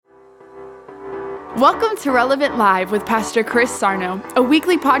Welcome to Relevant Live with Pastor Chris Sarno, a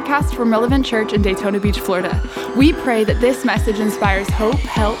weekly podcast from Relevant Church in Daytona Beach, Florida. We pray that this message inspires hope,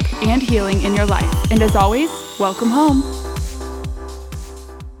 help, and healing in your life. And as always, welcome home.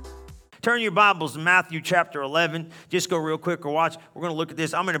 Turn your Bibles to Matthew chapter 11. Just go real quick or watch. We're going to look at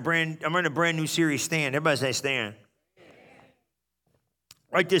this. I'm in a brand new series, Stand. Everybody say Stand.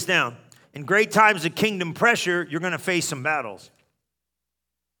 Write this down. In great times of kingdom pressure, you're going to face some battles.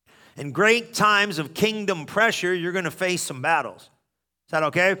 In great times of kingdom pressure, you're going to face some battles. Is that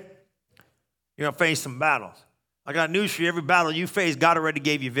okay? You're going to face some battles. I got news for you. Every battle you face, God already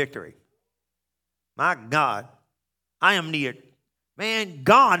gave you victory. My God.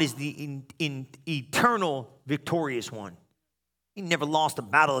 God is the eternal victorious one. He never lost a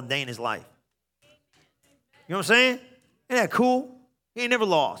battle a day in his life. You know what I'm saying? Isn't that cool? He ain't never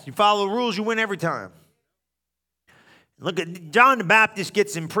lost. You follow the rules, you win every time. Look at John the Baptist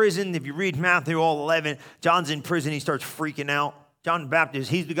gets imprisoned. If you read Matthew all 11, John's in prison. He starts freaking out. John the Baptist,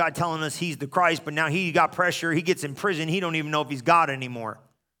 he's the guy telling us he's the Christ, but now he got pressure. He gets in prison. He don't even know if he's God anymore.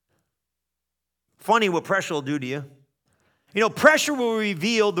 Funny what pressure will do to you. You know, pressure will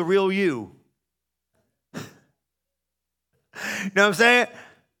reveal the real you. You know what I'm saying?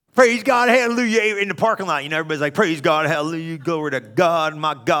 Praise God, hallelujah, in the parking lot. You know, everybody's like, praise God, hallelujah, glory to God.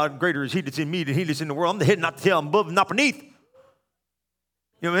 My God, greater is he that's in me than he that's in the world. I'm the head, not the tail. I'm above and not beneath. You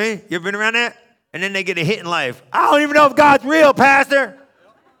know what I mean? You ever been around that? And then they get a hit in life. I don't even know if God's real, Pastor.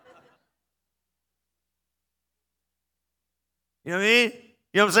 You know what I mean? You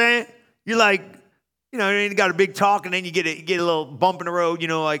know what I'm saying? You're like, you know, you got a big talk, and then you get a little bump in the road, you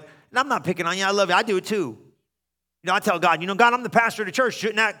know, like, and I'm not picking on you. I love you. I do it too. You know, I tell God, God, I'm the pastor of the church.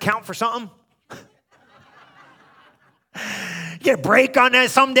 Shouldn't that count for something? You get a break on that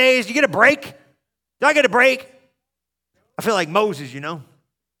some days. You get a break. Do I get a break? I feel like Moses,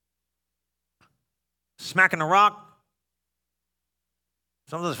 smacking the rock.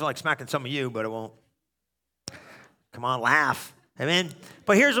 Sometimes I feel like smacking some of you, but I won't. Come on, laugh. Amen.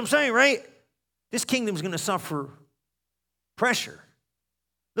 But here's what I'm saying, right? This kingdom's going to suffer pressure.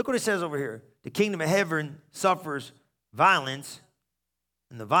 Look what it says over here. The kingdom of heaven suffers violence,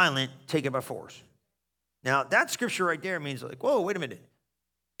 and the violent take it by force. Now, that scripture right there means like, whoa, wait a minute.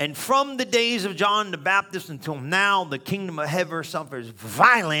 And from the days of John the Baptist until now, the kingdom of heaven suffers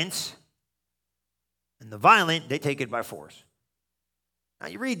violence, and the violent, they take it by force. Now,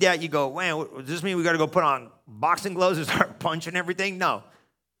 you read that, you go, man, does this mean we got to go put on boxing gloves and start punching everything? No.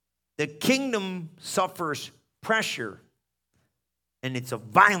 The kingdom suffers pressure, and it's a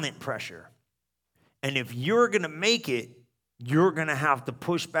violent pressure. And if you're going to make it, you're going to have to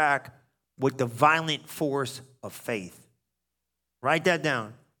push back with the violent force of faith. Write that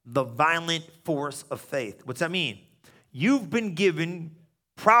down. The violent force of faith. What's that mean? You've been given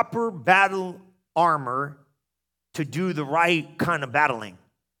proper battle armor to do the right kind of battling.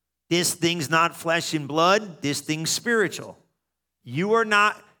 This thing's not flesh and blood. This thing's spiritual. You are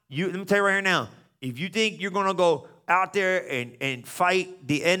not, let me tell you right here now, if you think you're going to go out there and fight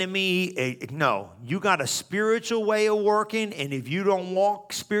the enemy, no. You got a spiritual way of working, and if you don't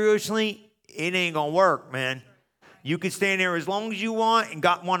walk spiritually, it ain't going to work, man. You can stand there as long as you want and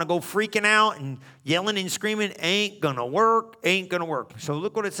want to go freaking out and yelling and screaming. Ain't going to work, ain't going to work. So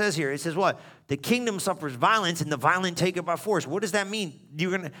look what it says here. It says what? The kingdom suffers violence, and the violent take it by force. What does that mean?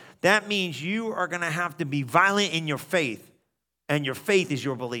 That means you are going to have to be violent in your faith, and your faith is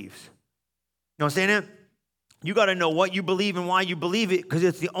your beliefs. You understand that? You got to know what you believe and why you believe it, because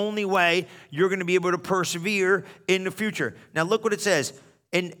it's the only way you're going to be able to persevere in the future. Now, look what it says.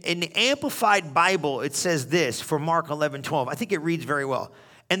 In the Amplified Bible, it says this for Mark 11:12. I think it reads very well.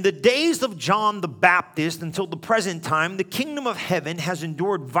 In the days of John the Baptist until the present time, the kingdom of heaven has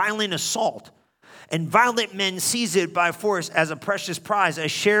endured violent assault, and violent men seize it by force as a precious prize. A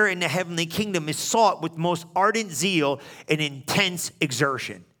share in the heavenly kingdom is sought with most ardent zeal and intense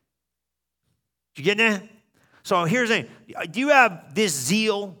exertion. Did you get that? So here's the thing. Do you have this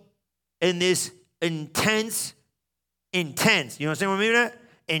zeal and this intense, you understand what I mean by that?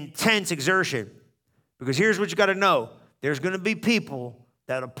 Intense exertion. Because here's what you got to know. There's going to be people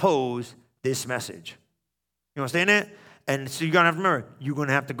that oppose this message. You understand that? And so you're going to have to remember, you're going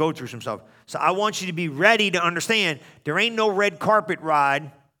to have to go through some stuff. So I want you to be ready to understand there ain't no red carpet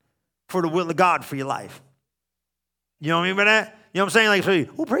ride for the will of God for your life. You know what I mean by that? You know what I'm saying? Like, so,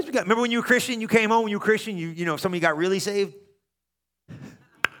 oh, praise be God. Remember when you were a Christian, you came home when you were a Christian, you know, some of you got really saved?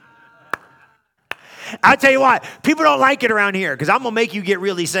 I'll tell you what, people don't like it around here because I'm going to make you get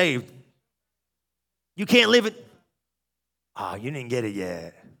really saved. You can't live it. Oh, you didn't get it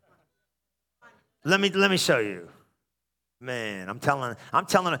yet. Let me show you. Man, I'm telling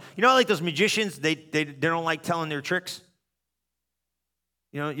you know, like those magicians, they don't like telling their tricks.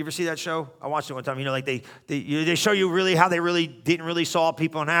 You know, you ever see that show? I watched it one time. You know, like they show you really how they really didn't really saw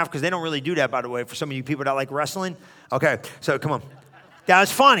people in half, because they don't really do that, by the way, for some of you people that like wrestling. Okay, so come on. That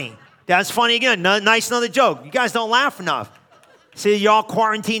was funny. That's funny again. Nice another joke. You guys don't laugh enough. See, y'all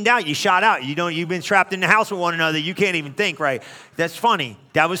quarantined out. You shot out. You've been trapped in the house with one another. You can't even think, right? That's funny.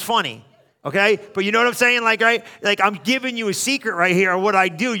 That was funny. Okay? But you know what I'm saying? Like, right? Like, I'm giving you a secret right here of what I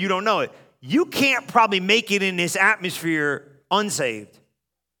do. You don't know it. You can't probably make it in this atmosphere unsaved.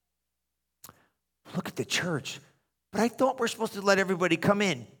 Look at the church. But I thought we're supposed to let everybody come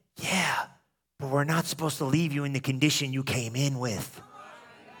in. Yeah, but we're not supposed to leave you in the condition you came in with.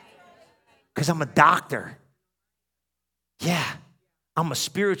 Because I'm a doctor. Yeah, I'm a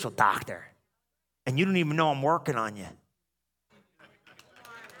spiritual doctor. And you don't even know I'm working on you.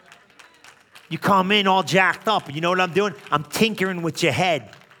 You come in all jacked up, and you know what I'm doing? I'm tinkering with your head.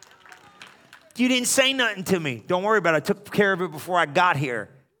 You didn't say nothing to me. Don't worry about it. I took care of it before I got here.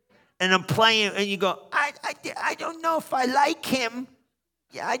 And I'm playing, and you go, I don't know if I like him.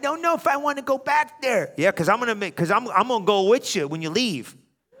 Yeah, I don't know if I want to go back there. Yeah, because I'm gonna go with you when you leave.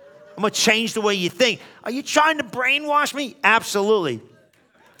 I'm gonna change the way you think. Are you trying to brainwash me? Absolutely.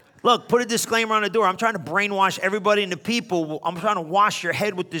 Look, put a disclaimer on the door. I'm trying to brainwash everybody and the people. I'm trying to wash your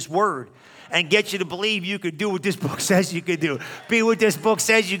head with this word and get you to believe you could do what this book says you could do. Be what this book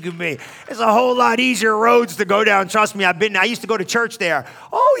says you could be. It's a whole lot easier roads to go down. Trust me, I used to go to church there.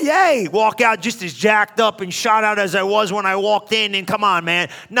 Oh, yay. Walk out just as jacked up and shot out as I was when I walked in. And come on, man.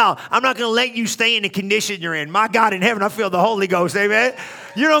 No, I'm not going to let you stay in the condition you're in. My God in heaven, I feel the Holy Ghost. Amen.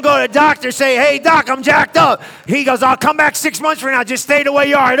 You don't go to the doctor and say, hey, doc, I'm jacked up. He goes, I'll come back 6 months from now. Just stay the way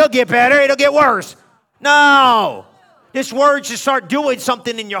you are. It'll get better. It'll get worse. No. This word should start doing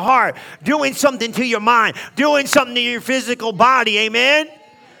something in your heart, doing something to your mind, doing something to your physical body. Amen?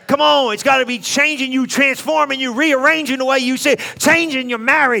 Come on, it's got to be changing you, transforming you, rearranging the way you say, changing your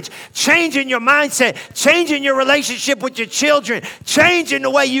marriage, changing your mindset, changing your relationship with your children, changing the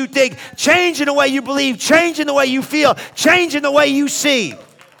way you think, changing the way you believe, changing the way you feel, changing the way you see.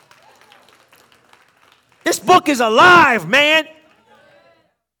 This book is alive, man.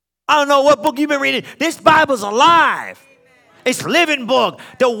 I don't know what book you've been reading. This Bible's alive. It's living book.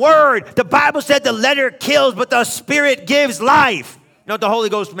 The word, the Bible said the letter kills, but the Spirit gives life. You know what the Holy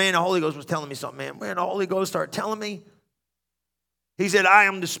Ghost, man, the Holy Ghost was telling me something, man. When the Holy Ghost started telling me, he said, I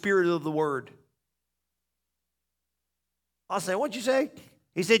am the Spirit of the Word. I'll say, what'd you say?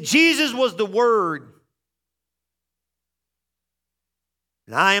 He said, Jesus was the Word.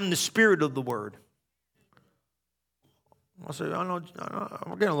 And I am the Spirit of the Word. I said, I'm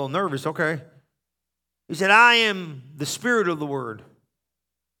getting a little nervous, okay. He said, I am the Spirit of the Word.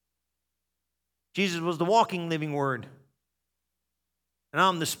 Jesus was the walking, living Word. And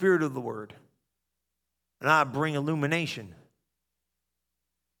I'm the Spirit of the Word. And I bring illumination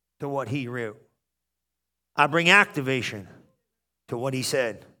to what He wrote. I bring activation to what He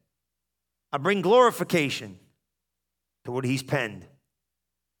said. I bring glorification to what He's penned.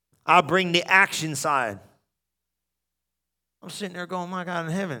 I bring the action side. I'm sitting there going, my God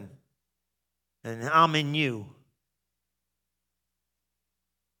in heaven. And I'm in you.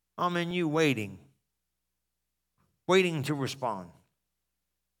 I'm in you waiting. Waiting to respond.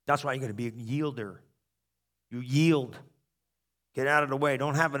 That's why you got to be a yielder. You yield. Get out of the way.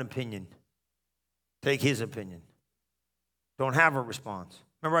 Don't have an opinion. Take His opinion. Don't have a response.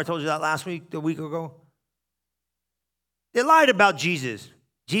 Remember I told you that last week, a week ago? They lied about Jesus.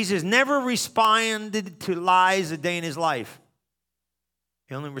 Jesus never responded to lies a day in His life.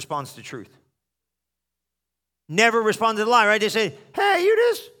 He only responds to truth. Never responded to lie, right? They say, hey, you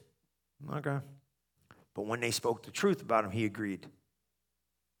this? Okay. But when they spoke the truth about Him, He agreed.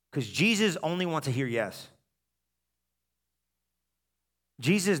 Because Jesus only wants to hear yes.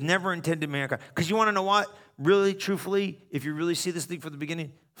 Jesus never intended mankind. Because you want to know what? Really, truthfully, if you really see this thing from the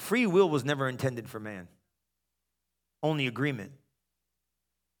beginning, free will was never intended for man. Only agreement.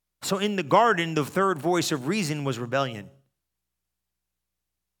 So in the garden, the third voice of reason was rebellion.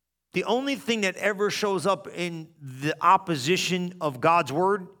 The only thing that ever shows up in the opposition of God's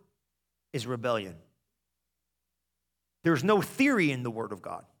word is rebellion. There's no theory in the word of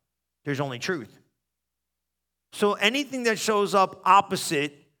God. There's only truth. So anything that shows up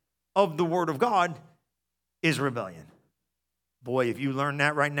opposite of the word of God is rebellion. Boy, if you learn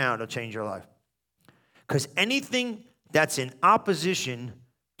that right now, it'll change your life. Because anything that's in opposition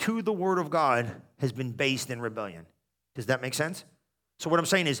to the word of God has been based in rebellion. Does that make sense? So what I'm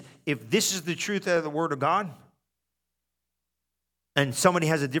saying is, if this is the truth out of the word of God, and somebody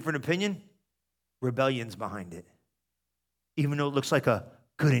has a different opinion, rebellion's behind it. even though it looks like a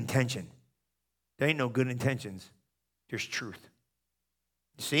good intention. There ain't no good intentions. There's truth.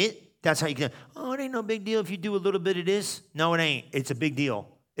 You see it? That's how you can, oh, it ain't no big deal if you do a little bit of this. No, it ain't. It's a big deal.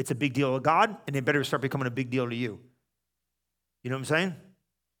 It's a big deal to God, and it better start becoming a big deal to you. You know what I'm saying?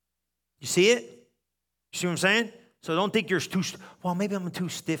 You see it? You see what I'm saying? So don't think you're too, well, maybe I'm too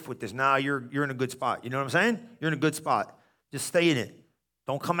stiff with this. Nah, you're in a good spot. You know what I'm saying? You're in a good spot. Just stay in it.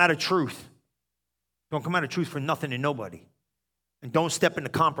 Don't come out of truth. Don't come out of truth for nothing and nobody. And don't step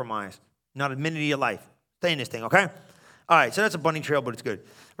into compromise. Not a minute of your life. Stay in this thing, okay? All right, so that's a bunny trail, but it's good,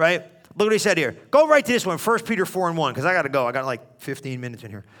 right? Look what he said here. Go right to this one, 1 Peter 4:1, because I got to go. I got like 15 minutes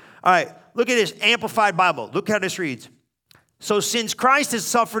in here. All right, look at this, Amplified Bible. Look how this reads. So since Christ has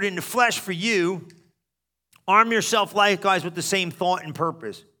suffered in the flesh for you, arm yourself likewise with the same thought and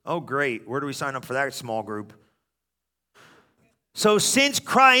purpose. Oh, great. Where do we sign up for that small group? So since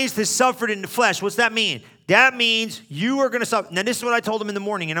Christ has suffered in the flesh, what's that mean? That means you are going to suffer. Now, this is what I told him in the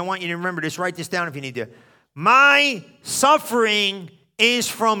morning, and I want you to remember this. Write this down if you need to. My suffering is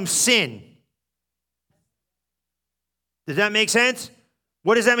from sin. Does that make sense?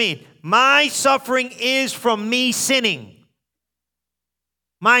 What does that mean? My suffering is from me sinning.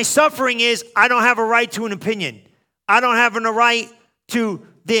 My suffering is I don't have a right to an opinion. I don't have a right to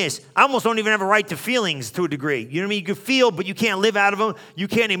this. I almost don't even have a right to feelings to a degree. You know what I mean? You can feel, but you can't live out of them. You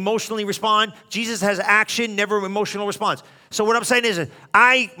can't emotionally respond. Jesus has action, never emotional response. So what I'm saying is,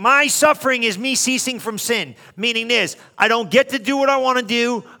 my suffering is me ceasing from sin, meaning this, I don't get to do what I want to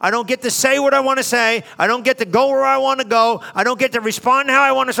do. I don't get to say what I want to say. I don't get to go where I want to go. I don't get to respond how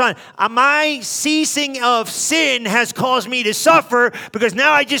I want to respond. My ceasing of sin has caused me to suffer because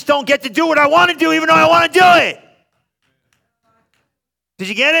now I just don't get to do what I want to do even though I want to do it. Did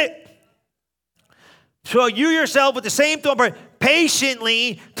you get it? So you yourself with the same thought,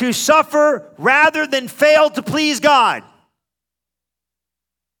 patiently to suffer rather than fail to please God.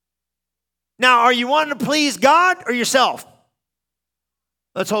 Now, are you wanting to please God or yourself?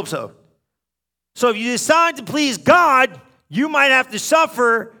 Let's hope so. So if you decide to please God, you might have to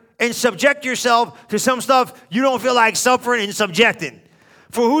suffer and subject yourself to some stuff you don't feel like suffering and subjecting.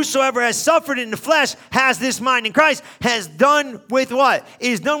 For whosoever has suffered in the flesh has this mind in Christ, has done with what?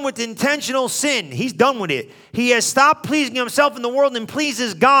 It is done with intentional sin. He's done with it. He has stopped pleasing himself in the world and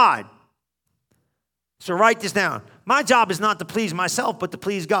pleases God. So write this down. My job is not to please myself, but to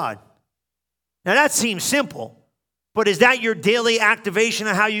please God. Now that seems simple, but is that your daily activation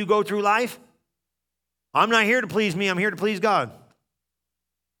of how you go through life? I'm not here to please me. I'm here to please God.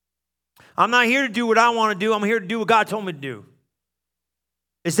 I'm not here to do what I want to do. I'm here to do what God told me to do.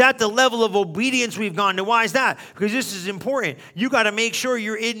 Is that the level of obedience we've gone to? Why is that? Because this is important. You got to make sure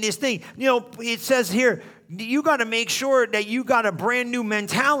you're in this thing. You know, it says here, you got to make sure that you got a brand new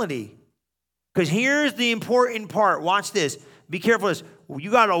mentality. Because here's the important part. Watch this. Be careful of this. You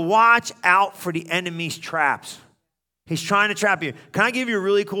got to watch out for the enemy's traps. He's trying to trap you. Can I give you a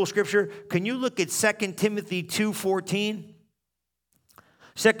really cool scripture? Can you look at 2 Timothy 2:14?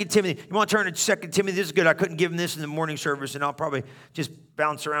 2 Timothy. You want to turn to 2 Timothy? This is good. I couldn't give him this in the morning service, and I'll probably just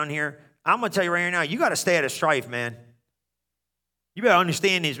bounce around here. I'm going to tell you right here now, you got to stay out of strife, man. You better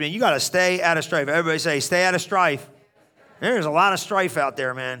understand this, man. You got to stay out of strife. Everybody say, stay out of strife. There's a lot of strife out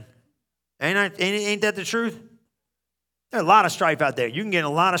there, man. Ain't that the truth? There's a lot of strife out there. You can get in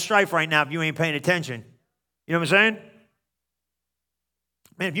a lot of strife right now if you ain't paying attention. You know what I'm saying?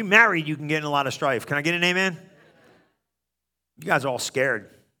 Man, if you're married, you can get in a lot of strife. Can I get an amen? You guys are all scared.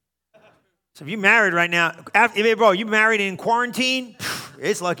 So if you're married right now, bro, you married in quarantine,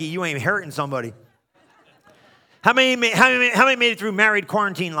 it's lucky you ain't hurting somebody. How many made it through married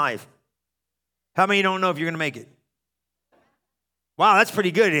quarantine life? How many don't know if you're going to make it? Wow, that's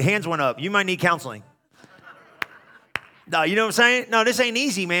pretty good. Your hands went up. You might need counseling. No, you know what I'm saying? No, this ain't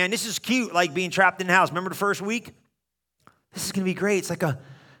easy, man. This is cute, like being trapped in the house. Remember the first week? This is going to be great. It's like a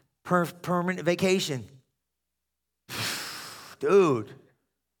permanent vacation. Dude.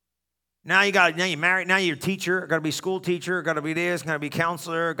 Now you're married. Now you're a teacher. Got to be a school teacher. Got to be this. Got to be a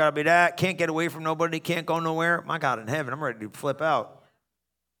counselor. Got to be that. Can't get away from nobody. Can't go nowhere. My God in heaven, I'm ready to flip out.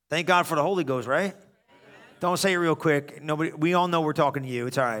 Thank God for the Holy Ghost, right? Don't say it real quick. We all know we're talking to you.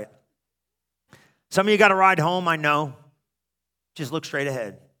 It's all right. Some of you got to ride home, I know. Just look straight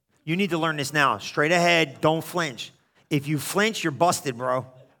ahead. You need to learn this now. Straight ahead, don't flinch. If you flinch, you're busted, bro.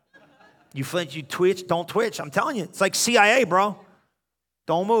 You flinch, you twitch, don't twitch. I'm telling you, it's like CIA, bro.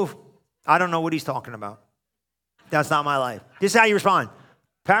 Don't move. I don't know what he's talking about. That's not my life. This is how you respond.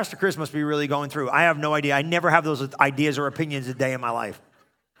 Pastor Chris must be really going through. I have no idea. I never have those ideas or opinions a day in my life.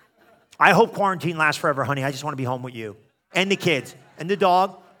 I hope quarantine lasts forever, honey. I just want to be home with you and the kids and the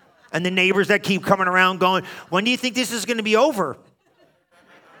dog. And the neighbors that keep coming around going, when do you think this is going to be over?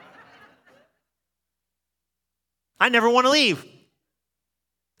 I never want to leave.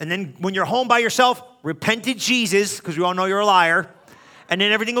 And then when you're home by yourself, repent to Jesus, because we all know you're a liar, and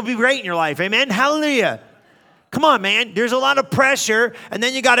then everything will be great in your life. Amen? Hallelujah. Come on, man. There's a lot of pressure, and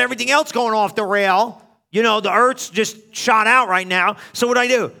then you got everything else going off the rail. You know, the earth's just shot out right now. So what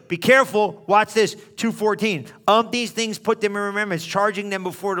do? Be careful. Watch this, 2:14. Of these things put them in remembrance, charging them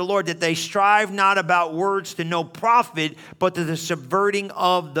before the Lord, that they strive not about words to no profit, but to the subverting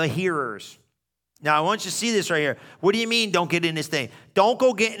of the hearers. Now, I want you to see this right here. What do you mean don't get in this thing? Don't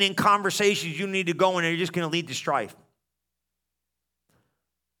go getting in conversations you need to go in and you're just going to lead to strife.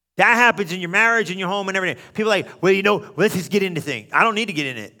 That happens in your marriage, in your home, and everything. People are like, well, you know, let's just get into things. I don't need to get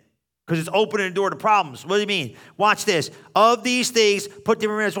in it because it's opening the door to problems. What do you mean? Watch this. Of these things, put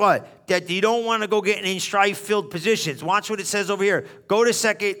them in remembrance what? That you don't want to go getting in strife-filled positions. Watch what it says over here. Go to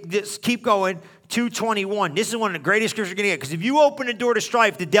second, just keep going. 2:21. This is one of the greatest scriptures you're going to get. Because if you open the door to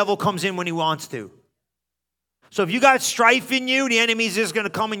strife, the devil comes in when he wants to. So if you got strife in you, the enemy's just going to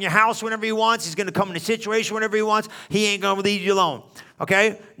come in your house whenever he wants. He's going to come in a situation whenever he wants. He ain't going to leave you alone.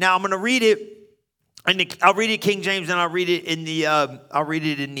 Okay? Now I'm going to read it. And I'll read it King James, and I'll read it in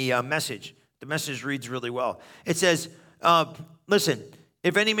the Message. The Message reads really well. It says, listen,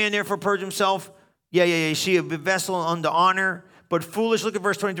 if any man therefore purge himself, she a vessel unto honor, but foolish, look at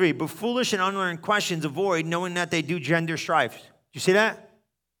verse 23, but foolish and unlearned questions avoid, knowing that they do gender strife. You see that?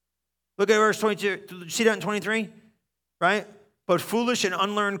 Look at verse 22. You see that in 23? Right? But foolish and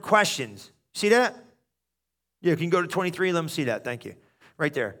unlearned questions. See that? Yeah, can you go to 23? Let me see that. Thank you.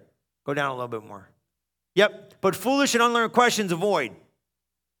 Right there. Go down a little bit more. Yep. But foolish and unlearned questions avoid.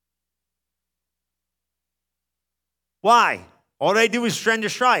 Why? All they do is gender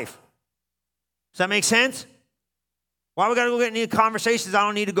strife. Does that make sense? Why we got to go get into conversations I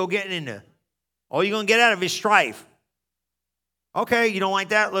don't need to go get into? All you're going to get out of is strife. Okay, you don't like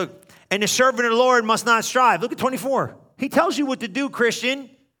that? Look. And the servant of the Lord must not strive. Look at 24. He tells you what to do, Christian.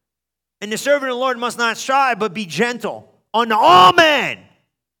 And the servant of the Lord must not strive, but be gentle unto all men.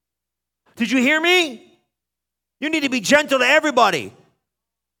 Did you hear me? You need to be gentle to everybody.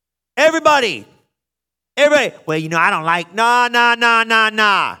 Everybody. Everybody. Well, you know, I don't like,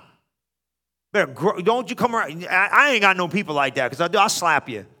 nah. Better don't you come around. I ain't got no people like that, because I'll slap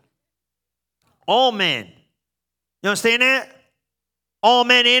you. All men. You understand that? All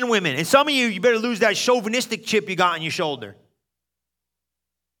men and women. And some of you better lose that chauvinistic chip you got on your shoulder.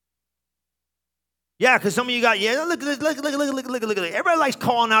 Yeah, because some of you got, look. Everybody likes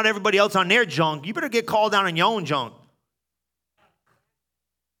calling out everybody else on their junk. You better get called out on your own junk.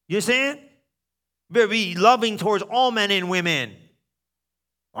 You understand? You better be loving towards all men and women.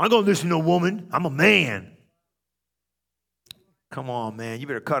 I'm going to listen to a woman. I'm a man. Come on, man. You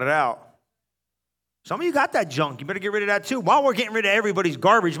better cut it out. Some of you got that junk. You better get rid of that too. While we're getting rid of everybody's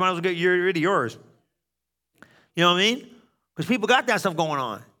garbage, you might as well get rid of yours. You know what I mean? Because people got that stuff going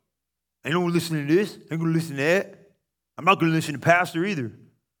on. I ain't going to listen to this. I ain't going to listen to that. I'm not going to listen to pastor either.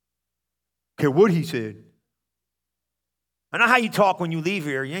 Care what he said. I know how you talk when you leave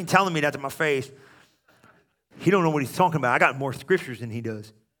here. You ain't telling me that to my face. He don't know what he's talking about. I got more scriptures than he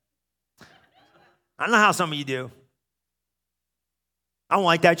does. I know how some of you do. I don't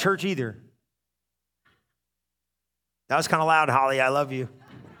like that church either. That was kind of loud, Holly. I love you.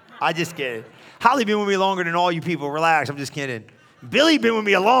 I just kidding. Holly been with me longer than all you people. Relax. I'm just kidding. Billy been with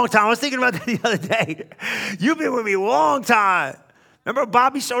me a long time. I was thinking about that the other day. You've been with me a long time. Remember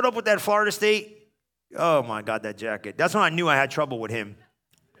Bobby showed up with that Florida State? Oh, my God, that jacket. That's when I knew I had trouble with him.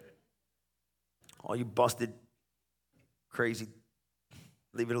 Oh, you busted. Crazy.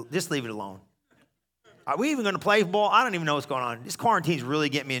 Just leave it alone. Are we even going to play ball? I don't even know what's going on. This quarantine's really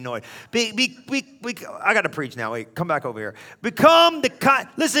getting me annoyed. I got to preach now. Wait, come back over here. Become the kind.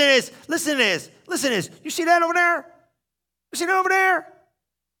 Listen to this. You see that over there? You see that over there?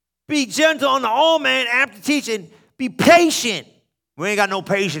 Be gentle unto all men, apt to teach, and be patient. We ain't got no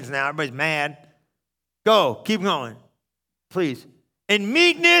patience now. Everybody's mad. Go. Keep going. Please. And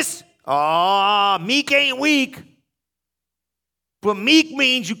meekness. Meek ain't weak. But meek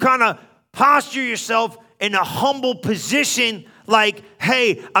means you kind of posture yourself in a humble position like,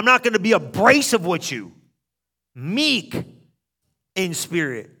 hey, I'm not going to be abrasive with you. Meek in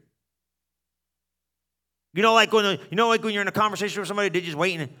spirit. You know, like when you're in a conversation with somebody, they're just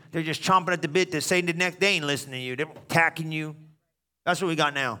waiting, they're just chomping at the bit to say the next day ain't listening to you. They're attacking you. That's what we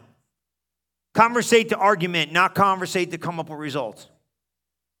got now. Conversate to argument, not conversate to come up with results.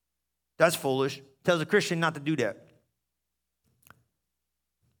 That's foolish. Tells a Christian not to do that.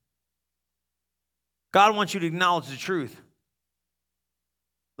 God wants you to acknowledge the truth.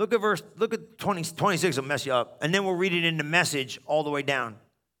 Look at 26 will mess you up. And then we'll read it in the Message all the way down.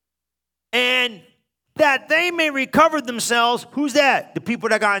 And that they may recover themselves. Who's that? The people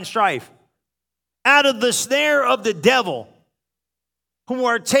that got in strife. Out of the snare of the devil, who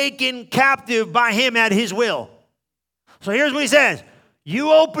are taken captive by him at his will. So here's what he says.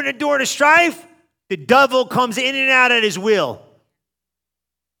 You open the door to strife, the devil comes in and out at his will.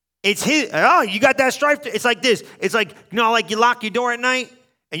 It's his. Oh, you got that strife? It's like this. It's like, like you lock your door at night.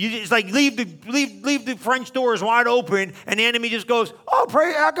 And you just like leave the French doors wide open, and the enemy just goes, oh,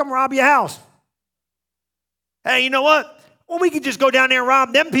 pray, I come rob your house. Hey, you know what? Well, we could just go down there and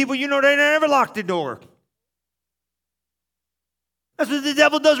rob them people. They never lock the door. That's what the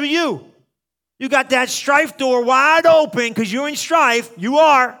devil does with you. You got that strife door wide open because you're in strife. You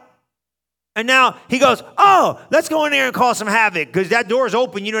are. And now he goes, oh, let's go in there and cause some havoc because that door is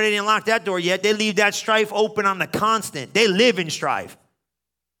open. They didn't lock that door yet. They leave that strife open on the constant. They live in strife.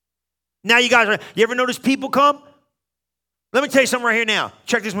 Now you guys, you ever notice people come? Let me tell you something right here now.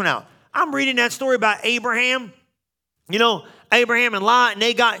 Check this one out. I'm reading that story about Abraham. Abraham and Lot, and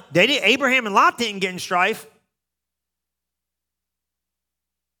Abraham and Lot didn't get in strife.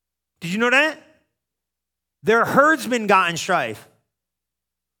 Did you know that? Their herdsmen got in strife.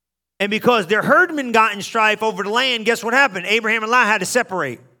 And because their herdmen got in strife over the land, guess what happened? Abraham and Lot had to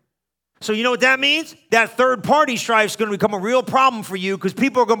separate. So you know what that means? That third party strife is going to become a real problem for you because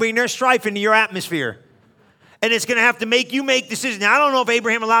people are going to bring their strife into your atmosphere. And it's going to have to make you make decisions. Now, I don't know if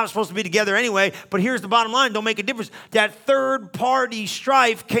Abraham and Lot are supposed to be together anyway, but here's the bottom line. Don't make a difference. That third party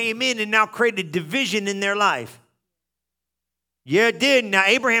strife came in and now created division in their life. Yeah, it did. Now,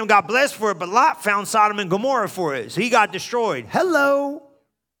 Abraham got blessed for it, but Lot found Sodom and Gomorrah for it. So he got destroyed. Hello.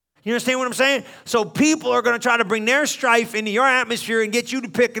 You understand what I'm saying? So people are going to try to bring their strife into your atmosphere and get you to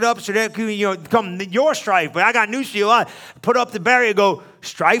pick it up so that can become your strife. But I got news for you. I put up the barrier, go,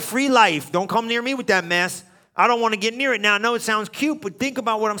 strife-free life. Don't come near me with that mess. I don't want to get near it. Now, I know it sounds cute, but think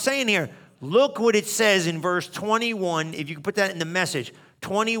about what I'm saying here. Look what it says in verse 21. If you can put that in the Message,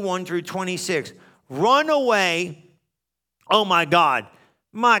 21 through 26. Run away. Oh, my God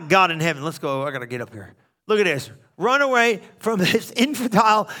in heaven. Let's go. I got to get up here. Look at this. Run away from this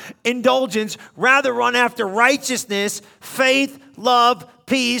infantile indulgence. Rather run after righteousness, faith, love,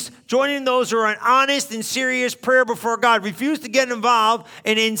 peace, joining those who are in honest and serious prayer before God. Refuse to get involved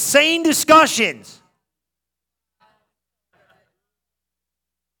in insane discussions.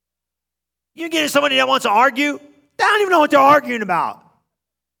 You get somebody that wants to argue, they don't even know what they're arguing about.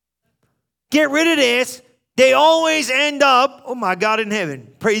 Get rid of this. They always end up, oh my God in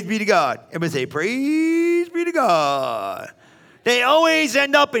heaven, praise be to God. Everybody say, praise be to God. They always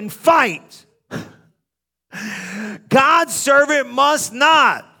end up in fights. God's servant must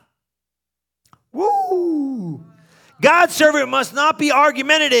not. Woo! God's servant must not be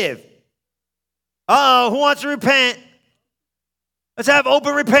argumentative. Uh-oh, who wants to repent? Let's have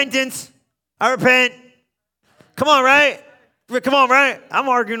open repentance. I repent. Come on, right? Come on, right? I'm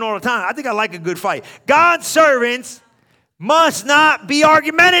arguing all the time. I think I like a good fight. God's servants must not be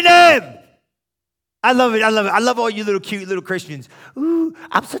argumentative. I love it. I love it. I love all you little cute little Christians. Ooh,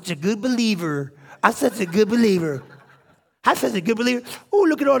 I'm such a good believer. I'm such a good believer. I'm such a good believer. Ooh,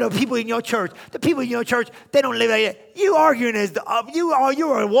 look at all the people in your church. The people in your church, they don't live like that. You arguing as you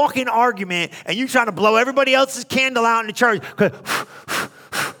are a walking argument, and you trying to blow everybody else's candle out in the church.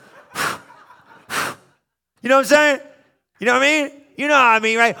 You know what I'm saying? You know what I mean? You know what I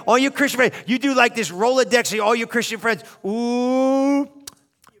mean, right? All your Christian friends, you do like this Rolodex of all your Christian friends. Ooh,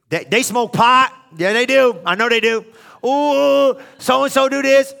 they smoke pot. Yeah, they do. I know they do. Ooh, so-and-so do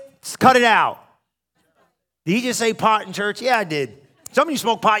this. Just cut it out. Did he just say pot in church? Yeah, I did. Some of you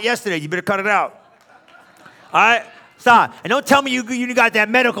smoked pot yesterday. You better cut it out. All right? Stop. And don't tell me you got that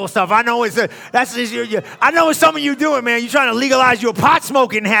medical stuff. I know I know what some of you doing, man. You're trying to legalize your pot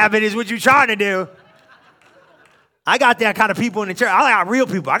smoking habit is what you're trying to do. I got that kind of people in the church. I got real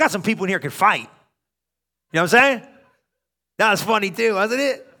people. I got some people in here who can fight. You know what I'm saying? That was funny too, wasn't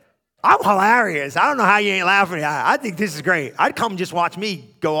it? I'm hilarious. I don't know how you ain't laughing. I think this is great. I'd come just watch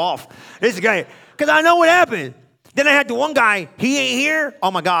me go off. This is great. Because I know what happened. Then I had the one guy, he ain't here. Oh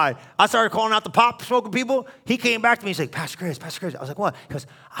my God. I started calling out the pot smoking people. He came back to me. He's like, Pastor Chris. I was like, what? He goes,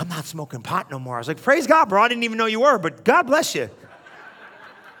 I'm not smoking pot no more. I was like, praise God, bro. I didn't even know you were, but God bless you.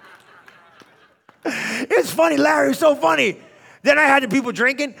 It's funny, Larry. It's so funny. Then I had the people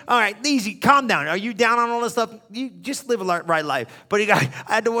drinking. All right, easy, calm down. Are you down on all this stuff? You just live a right life. But I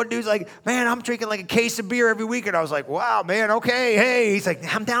had the one dude's like, man, I'm drinking like a case of beer every week. And I was like, wow, man, okay, hey. He's like,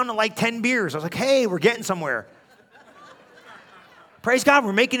 I'm down to like 10 beers. I was like, hey, we're getting somewhere. Praise God,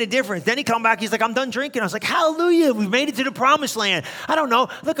 we're making a difference. Then he come back, he's like, I'm done drinking. I was like, hallelujah, we've made it to the promised land. I don't know.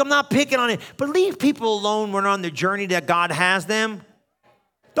 Look, I'm not picking on it, but leave people alone when they're on the journey that God has them.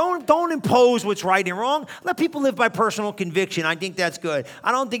 Don't impose what's right and wrong. Let people live by personal conviction. I think that's good.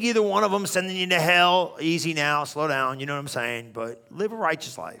 I don't think either one of them sending you to hell. Easy now, slow down, you know what I'm saying? But live a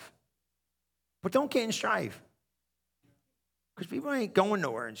righteous life. But don't get in strife. Because people ain't going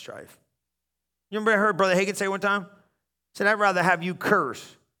nowhere in strife. You remember I heard Brother Hagin say one time? He said, I'd rather have you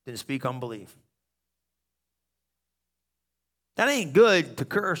curse than speak unbelief. That ain't good to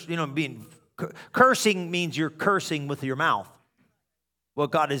curse. Cursing means you're cursing with your mouth what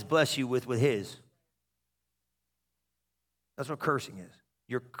God has blessed you with his. That's what cursing is.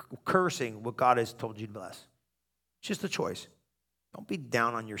 You're cursing what God has told you to bless. It's just a choice. Don't be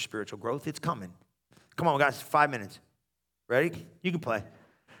down on your spiritual growth. It's coming. Come on, guys, 5 minutes. Ready? You can play.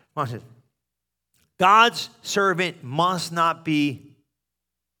 Watch this. God's servant must not be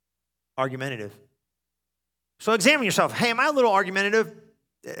argumentative. So examine yourself. Hey, am I a little argumentative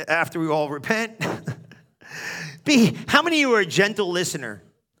after we all repent? B, how many of you are a gentle listener?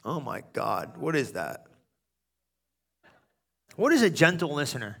 Oh my God, what is that? What is a gentle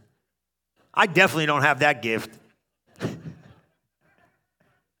listener? I definitely don't have that gift.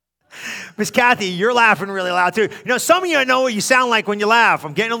 Miss Kathy, you're laughing really loud too. Some of you know what you sound like when you laugh.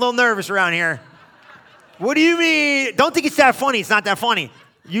 I'm getting a little nervous around here. What do you mean? Don't think it's that funny. It's not that funny.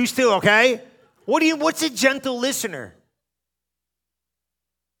 Used to, okay? What's a gentle listener?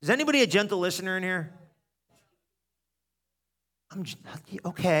 Is anybody a gentle listener in here?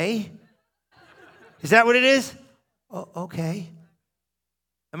 Okay. Is that what it is? Oh, okay.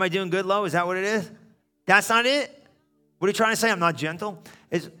 Am I doing good, Lo? Is that what it is? That's not it? What are you trying to say? I'm not gentle?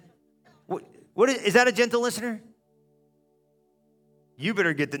 Is that a gentle listener? You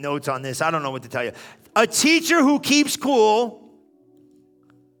better get the notes on this. I don't know what to tell you. A teacher who keeps cool.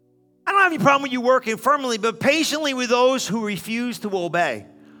 I don't have any problem with you working firmly, but patiently with those who refuse to obey.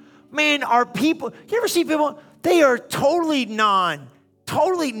 Man, our people, you ever see people? They are totally not.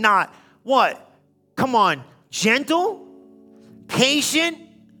 What? Come on. Gentle? Patient?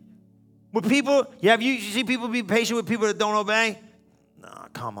 With people? Yeah, have you see people be patient with people that don't obey? No,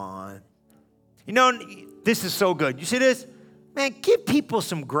 come on. This is so good. You see this? Man, give people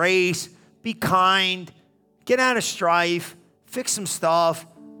some grace. Be kind. Get out of strife. Fix some stuff.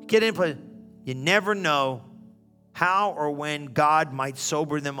 Get in place. You never know how or when God might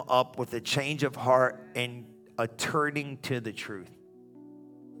sober them up with a change of heart and a turning to the truth.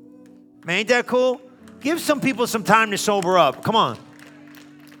 Man, ain't that cool? Give some people some time to sober up. Come on.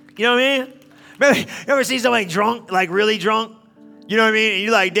 You know what I mean? Remember, you ever see somebody drunk, like really drunk? You know what I mean? And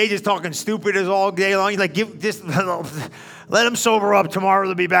you're they just talking stupid as all day long. You're give this, let them sober up. Tomorrow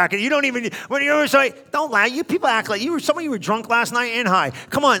they'll be back. And you don't even, when you're sorry, don't lie. You people act like some of you were drunk last night and high.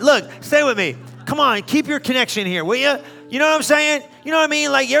 Come on, look, stay with me. Come on, keep your connection here, will you? You know what I'm saying? You know what I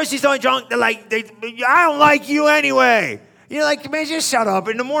mean? You ever see somebody drunk? They're I don't like you anyway. You're man, just shut up.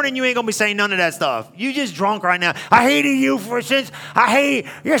 In the morning, you ain't going to be saying none of that stuff. You just drunk right now. I hated you since. I hate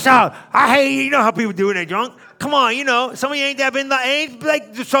yourself. I hate you. You know how people do when they're drunk. Come on, some of you ain't that been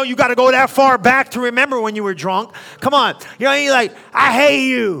so you got to go that far back to remember when you were drunk. Come on. You're I hate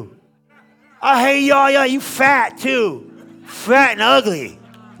you. I hate y'all. Yeah, you fat too. Fat and ugly.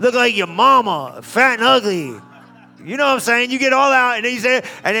 Look like your mama. Fat and ugly. You know what I'm saying? You get all out, and then you say,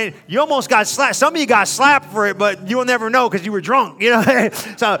 and then you almost got slapped. Some of you got slapped for it, but you'll never know because you were drunk.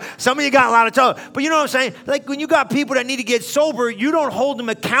 So some of you got a lot of trouble. But you know what I'm saying? When you got people that need to get sober, you don't hold them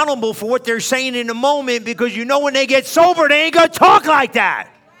accountable for what they're saying in the moment because you know when they get sober, they ain't gonna talk like that.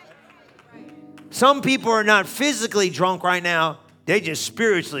 Some people are not physically drunk right now; they just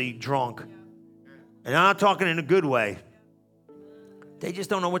spiritually drunk, and I'm not talking in a good way. They just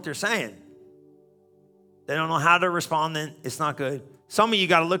don't know what they're saying. They don't know how to respond, then it's not good. Some of you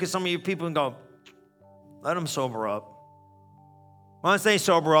got to look at some of your people and go, let them sober up. Once they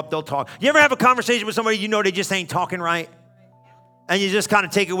sober up, they'll talk. You ever have a conversation with somebody they just ain't talking right? And you just kind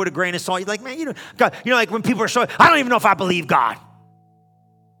of take it with a grain of salt. You're man, God, when people are so, I don't even know if I believe God.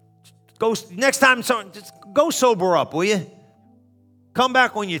 Go next time, just go sober up, will you? Come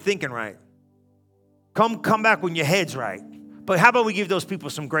back when you're thinking right. Come back when your head's right. But how about we give those people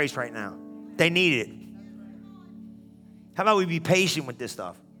some grace right now? They need it. How about we be patient with this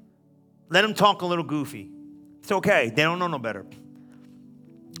stuff? Let them talk a little goofy. It's okay. They don't know no better.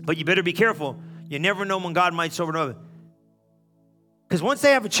 But you better be careful. You never know when God might sober them up. Because once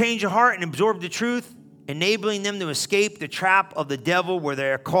they have a change of heart and absorb the truth, enabling them to escape the trap of the devil where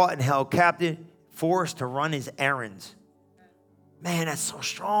they are caught and held captive, forced to run his errands. Man, that's so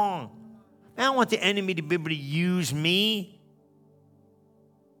strong. Man, I don't want the enemy to be able to use me.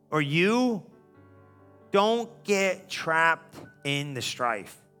 or you, don't get trapped in the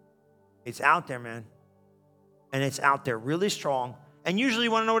strife. It's out there, man. And it's out there really strong. And usually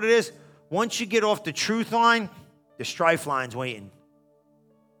you want to know what it is? Once you get off the truth line, the strife line's waiting.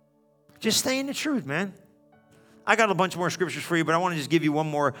 Just stay in the truth, man. I got a bunch more scriptures for you, but I want to just give you one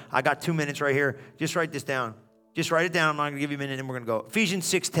more. I got 2 minutes right here. Just write this down. Just write it down. I'm not going to give you a minute, and we're going to go. Ephesians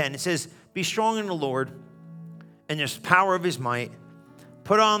 6:10. It says, be strong in the Lord and the power of his might.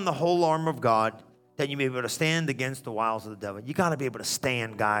 Put on the whole armor of God that you may be able to stand against the wiles of the devil. You got to be able to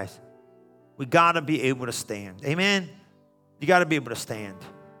stand, guys. We got to be able to stand. Amen? You got to be able to stand.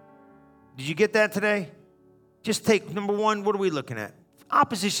 Did you get that today? Just take, number one, what are we looking at?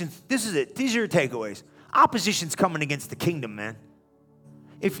 Opposition. This is it. These are your takeaways. Opposition's coming against the kingdom, man.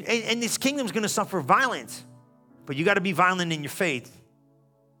 And this kingdom's going to suffer violence. But you got to be violent in your faith.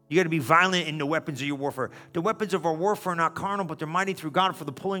 You got to be violent in the weapons of your warfare. The weapons of our warfare are not carnal, but they're mighty through God for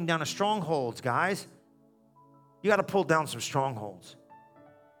the pulling down of strongholds, guys. You got to pull down some strongholds.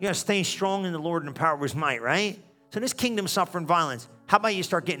 You got to stay strong in the Lord and the power of his might, right? So this kingdom's suffering violence. How about you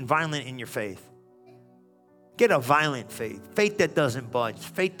start getting violent in your faith? Get a violent faith. Faith that doesn't budge.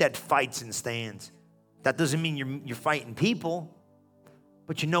 Faith that fights and stands. That doesn't mean you're fighting people,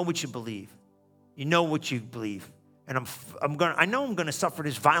 but you know what you believe. You know what you believe. And I know I'm gonna suffer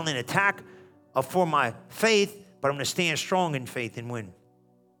this violent attack for my faith, but I'm gonna stand strong in faith and win.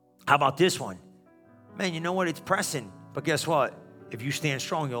 How about this one? Man, you know what? It's pressing, but guess what? If you stand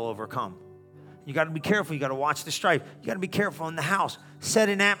strong, you'll overcome. You got to be careful. You got to watch the strife. You got to be careful in the house. Set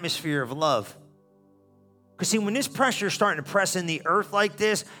an atmosphere of love. Because see, when this pressure is starting to press in the earth like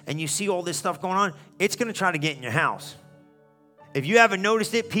this, and you see all this stuff going on, it's going to try to get in your house. If you haven't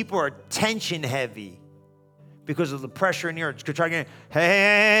noticed it, people are tension heavy because of the pressure in the earth. It's going to try to get,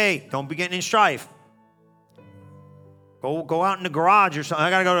 hey, don't be getting in strife. Go out in the garage or something. I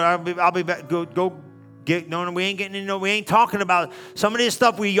got to go. I'll be back. Go. We ain't talking about some of this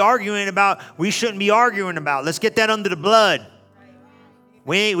stuff we arguing about. We shouldn't be arguing about. Let's get that under the blood.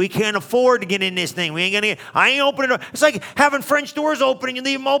 We can't afford to get in this thing. I ain't opening it. It's like having French doors open and you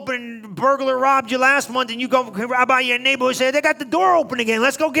leave them open. Burglar robbed you last month and you go by your neighborhood and say, they got the door open again.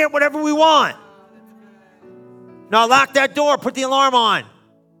 Let's go get whatever we want. Now lock that door. Put the alarm on.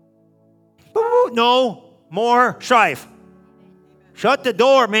 No more strife. Shut the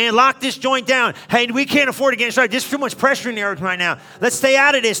door, man. Lock this joint down. Hey, we can't afford to get in strife. There's too much pressure in the earth right now. Let's stay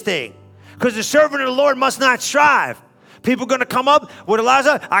out of this thing. Because the servant of the Lord must not strive. People are going to come up with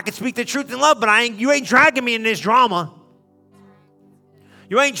Eliza. I can speak the truth in love, but you ain't dragging me in this drama.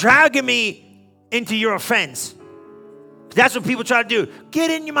 You ain't dragging me into your offense. That's what people try to do. Get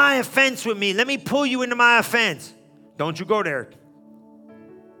into my offense with me. Let me pull you into my offense. Don't you go there.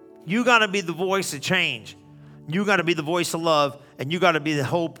 You got to be the voice of change. You got to be the voice of love, and you got to be the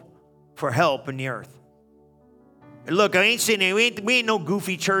hope for help in the earth. And look, I ain't sitting there. We ain't no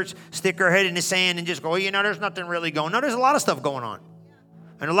goofy church, stick our head in the sand and just go, there's nothing really going on. No, there's a lot of stuff going on.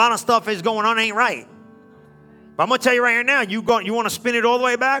 And a lot of stuff is going on ain't right. But I'm going to tell you right here now, you want to spin it all the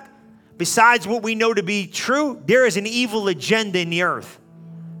way back? Besides what we know to be true, there is an evil agenda in the earth.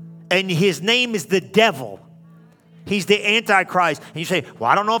 And his name is the devil. He's the Antichrist. And you say,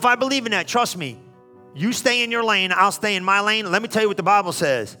 well, I don't know if I believe in that. Trust me. You stay in your lane, I'll stay in my lane. Let me tell you what the Bible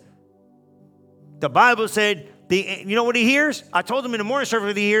says. The Bible said, you know what he hears? I told him in the morning service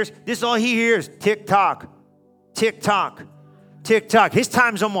what he hears. This is all he hears. Tick tock, tick tock, tick tock. His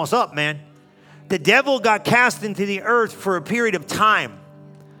time's almost up, man. The devil got cast into the earth for a period of time.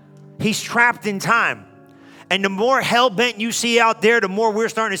 He's trapped in time. And the more hell-bent you see out there, the more we're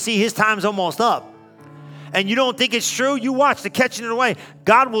starting to see his time's almost up. And you don't think it's true? You watch the catching it away.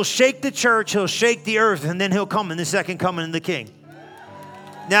 God will shake the church, he'll shake the earth, and then he'll come in the second coming of the King.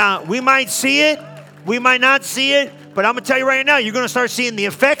 Now, we might see it, we might not see it, but I'm going to tell you right now, you're going to start seeing the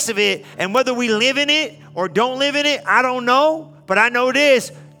effects of it, and whether we live in it or don't live in it, I don't know, but I know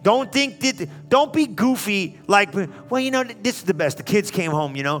this. Don't be goofy like, well, this is the best. The kids came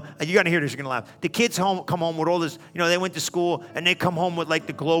home, and you got to hear this, you're going to laugh. The kids come home with all this, they went to school, and they come home with like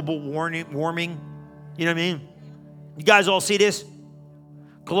the global warming. You know what I mean? You guys all see this?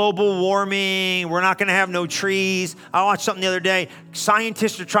 Global warming. We're not going to have no trees. I watched something the other day.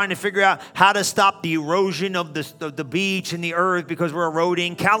 Scientists are trying to figure out how to stop the erosion of the beach and the earth because we're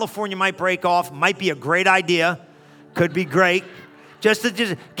eroding. California might break off. Might be a great idea. Could be great.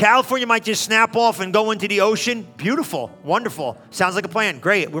 California might just snap off and go into the ocean. Beautiful. Wonderful. Sounds like a plan.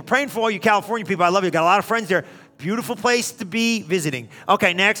 Great. We're praying for all you California people. I love you. Got a lot of friends there. Beautiful place to be visiting.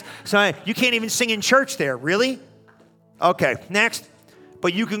 Okay, next. So you can't even sing in church there. Really? Okay, next.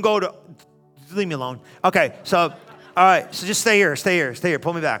 But you can go to... Leave me alone. Okay, so All right, so just stay here, stay here, stay here.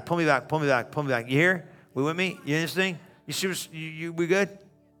 Pull me back, pull me back, pull me back, pull me back. You here? We with me? You interesting? We good?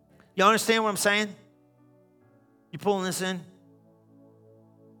 You understand what I'm saying? You pulling this in?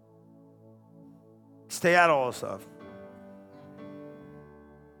 Stay out of all this stuff.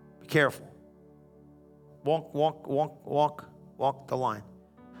 Be careful. Walk the line.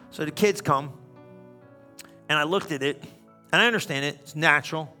 So the kids come, and I looked at it, and I understand it. It's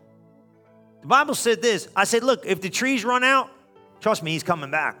natural. The Bible said this. I said, look, if the trees run out, trust me, he's coming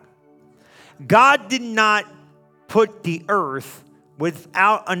back. God did not put the earth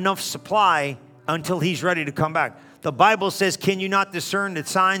without enough supply until he's ready to come back. The Bible says, can you not discern the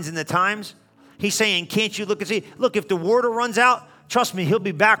signs and the times? He's saying, can't you look and see? Look, if the water runs out, trust me, he'll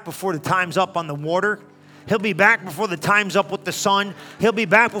be back before the time's up on the water. He'll be back before the time's up with the sun. He'll be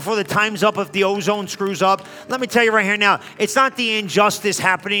back before the time's up if the ozone screws up. Let me tell you right here now, it's not the injustice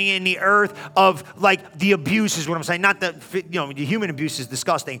happening in the earth of like the abuse is what I'm saying. Not the human abuse is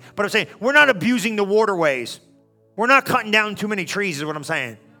disgusting. But I'm saying we're not abusing the waterways. We're not cutting down too many trees is what I'm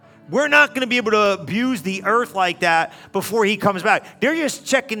saying. We're not going to be able to abuse the earth like that before he comes back. They're just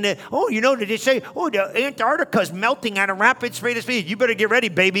checking did they say, the Antarctica's melting at a rapid rate of speed. You better get ready,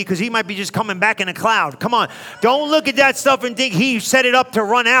 baby, because he might be just coming back in a cloud. Come on. Don't look at that stuff and think he set it up to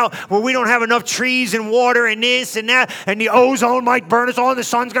run out where we don't have enough trees and water and this and that, and the ozone might burn us all and the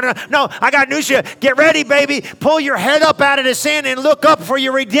sun's going to... No, I got news for you. Get ready, baby. Pull your head up out of the sand and look up, for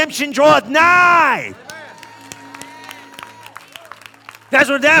your redemption draweth nigh. That's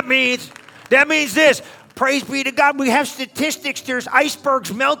what that means. That means this. Praise be to God. We have statistics. There's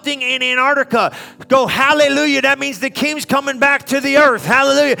icebergs melting in Antarctica. Go, hallelujah. That means the king's coming back to the earth.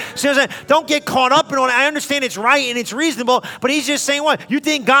 Hallelujah. So don't get caught up in all that. I understand it's right and it's reasonable, but he's just saying what? You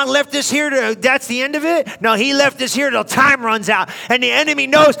think God left us here that's the end of it? No, he left us here till time runs out. And the enemy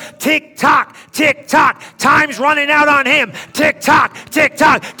knows tick tock, time's running out on him. Tick tock,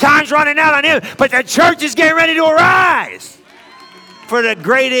 time's running out on him. But the church is getting ready to arise for the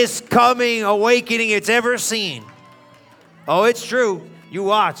greatest coming awakening it's ever seen. Oh, it's true. You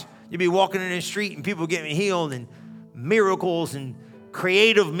watch. You'll be walking in the street and people getting healed and miracles and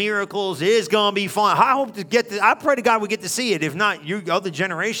creative miracles. It is going to be fun. I pray to God we get to see it. If not, other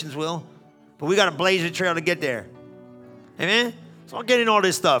generations will. But we got to blaze a trail to get there. Amen? So I'll get in all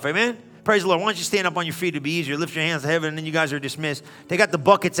this stuff. Amen? Praise the Lord. Why don't you stand up on your feet? It'll be easier. Lift your hands to heaven, and then you guys are dismissed. They got the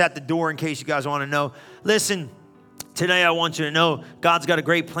buckets at the door in case you guys want to know. Listen. Today, I want you to know God's got a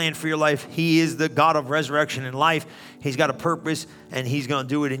great plan for your life. He is the God of resurrection and life. He's got a purpose, and he's going to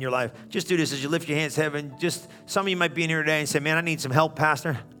do it in your life. Just do this as you lift your hands to heaven. Just some of you might be in here today and say, man, I need some help,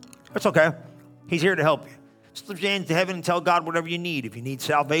 Pastor. That's okay. He's here to help you. Just lift your hands to heaven and tell God whatever you need. If you need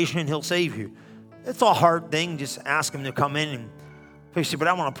salvation, he'll save you. It's a hard thing. Just ask him to come in. And you say, but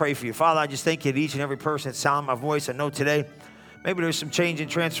I want to pray for you. Father, I just thank you that each and every person that's sounding my voice, I know today, maybe there's some change and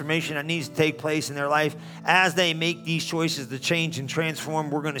transformation that needs to take place in their life. As they make these choices to change and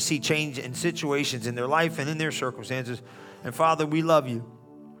transform, we're going to see change in situations in their life and in their circumstances. And Father, we love you.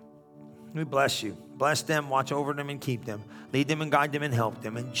 We bless you. Bless them, watch over them, and keep them. Lead them and guide them and help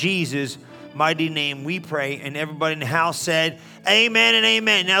them. In Jesus' mighty name we pray. And everybody in the house said, amen and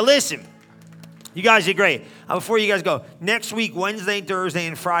amen. Now listen. You guys did great. Before you guys go, next week, Wednesday, Thursday,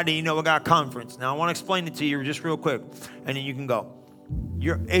 and Friday, we got a conference. Now, I want to explain it to you just real quick, and then you can go.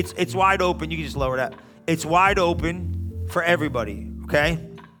 It's wide open. You can just lower that. It's wide open for everybody, okay?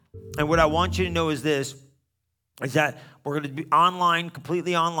 And what I want you to know is this, is that we're going to be online,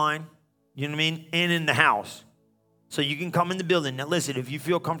 completely online, you know what I mean, and in the house. So you can come in the building. Now, listen, if you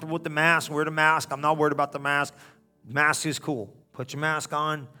feel comfortable with the mask, wear the mask. I'm not worried about the mask. Mask is cool. Put your mask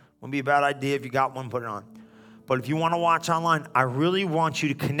on. Wouldn't be a bad idea. If you got one, put it on. But if you want to watch online, I really want you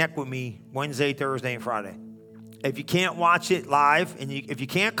to connect with me Wednesday, Thursday, and Friday. If you can't watch it live, and if you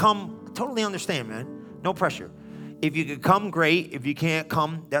can't come, I totally understand, man. No pressure. If you can come, great. If you can't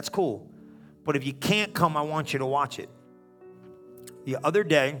come, that's cool. But if you can't come, I want you to watch it. The other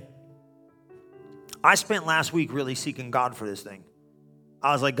day, I spent last week really seeking God for this thing.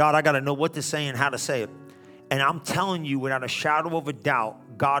 I was like, God, I got to know what to say and how to say it. And I'm telling you, without a shadow of a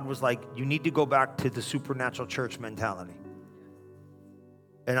doubt, God was like, you need to go back to the supernatural church mentality.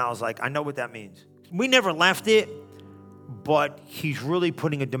 And I was like, I know what that means. We never left it, but he's really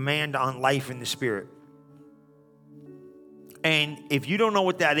putting a demand on life in the spirit. And if you don't know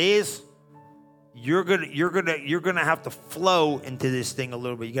what that is, you're gonna have to flow into this thing a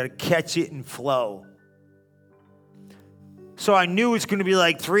little bit. You got to catch it and flow. So I knew it's going to be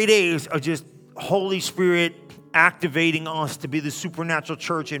like 3 days of just Holy Spirit activating us to be the supernatural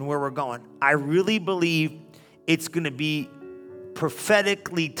church and where we're going. I really believe it's going to be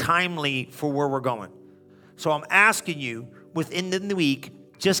prophetically timely for where we're going. So I'm asking you within the week,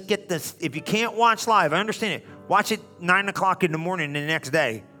 just get this. If you can't watch live, I understand it. Watch it 9 o'clock in the morning the next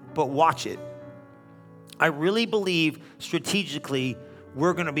day, but watch it. I really believe strategically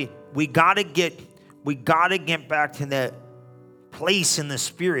we got to get back to that place in the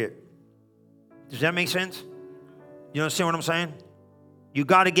spirit. Does that make sense? You understand what I'm saying? You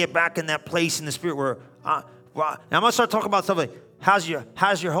got to get back in that place in the spirit where, now I'm going to start talking about stuff like, how's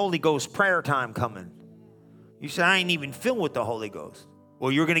your Holy Ghost prayer time coming? You say, I ain't even filled with the Holy Ghost.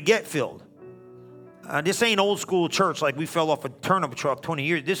 Well, you're going to get filled. This ain't old school church like we fell off a turnip truck 20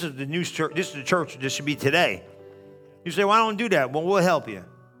 years. This is the new church. This is the church this should be today. You say, well, I don't do that. Well, we'll help you.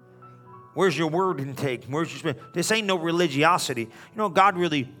 Where's your word intake? Where's your spirit? This ain't no religiosity. You know, God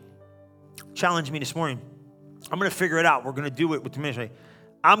really challenged me this morning. I'm going to figure it out. We're going to do it with the ministry.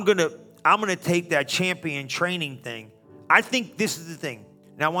 I'm going to take that champion training thing. I think this is the thing.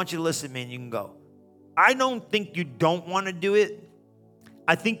 Now, I want you to listen, man. You can go. I don't think you don't want to do it.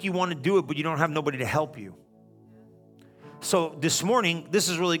 I think you want to do it, but you don't have nobody to help you. So this morning, this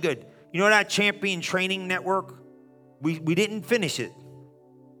is really good. You know that champion training network? We didn't finish it.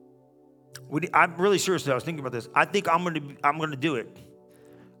 I'm really serious. I was thinking about this. I think I'm going to do it.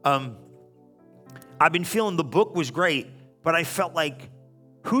 I've been feeling the book was great, but I felt like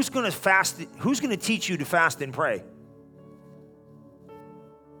who's going to fast? Who's going to teach you to fast and pray?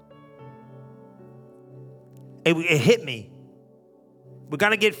 It hit me. We got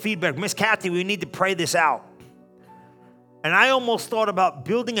to get feedback. Miss Kathy, we need to pray this out. And I almost thought about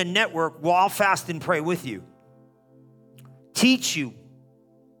building a network while I'll fast and pray with you. Teach you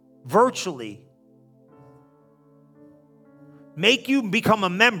virtually. Make you become a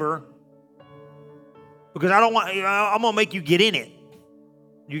member because I'm going to make you get in it.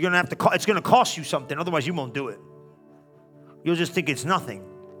 You're going to have to, it's going to cost you something. Otherwise, you won't do it. You'll just think it's nothing.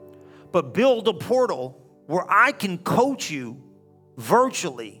 But build a portal where I can coach you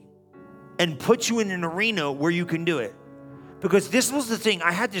virtually and put you in an arena where you can do it. Because this was the thing.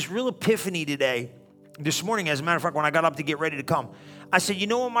 I had this real epiphany this morning, as a matter of fact, when I got up to get ready to come. I said, you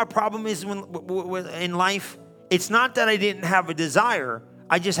know what my problem is in life? It's not that I didn't have a desire.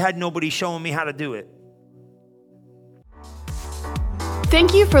 I just had nobody showing me how to do it.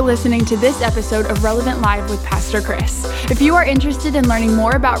 Thank you for listening to this episode of Relevant Live with Pastor Chris. If you are interested in learning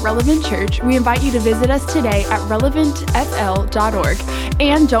more about Relevant Church, we invite you to visit us today at relevantfl.org.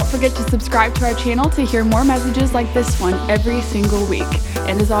 And don't forget to subscribe to our channel to hear more messages like this one every single week.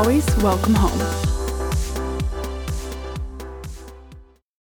 And as always, welcome home.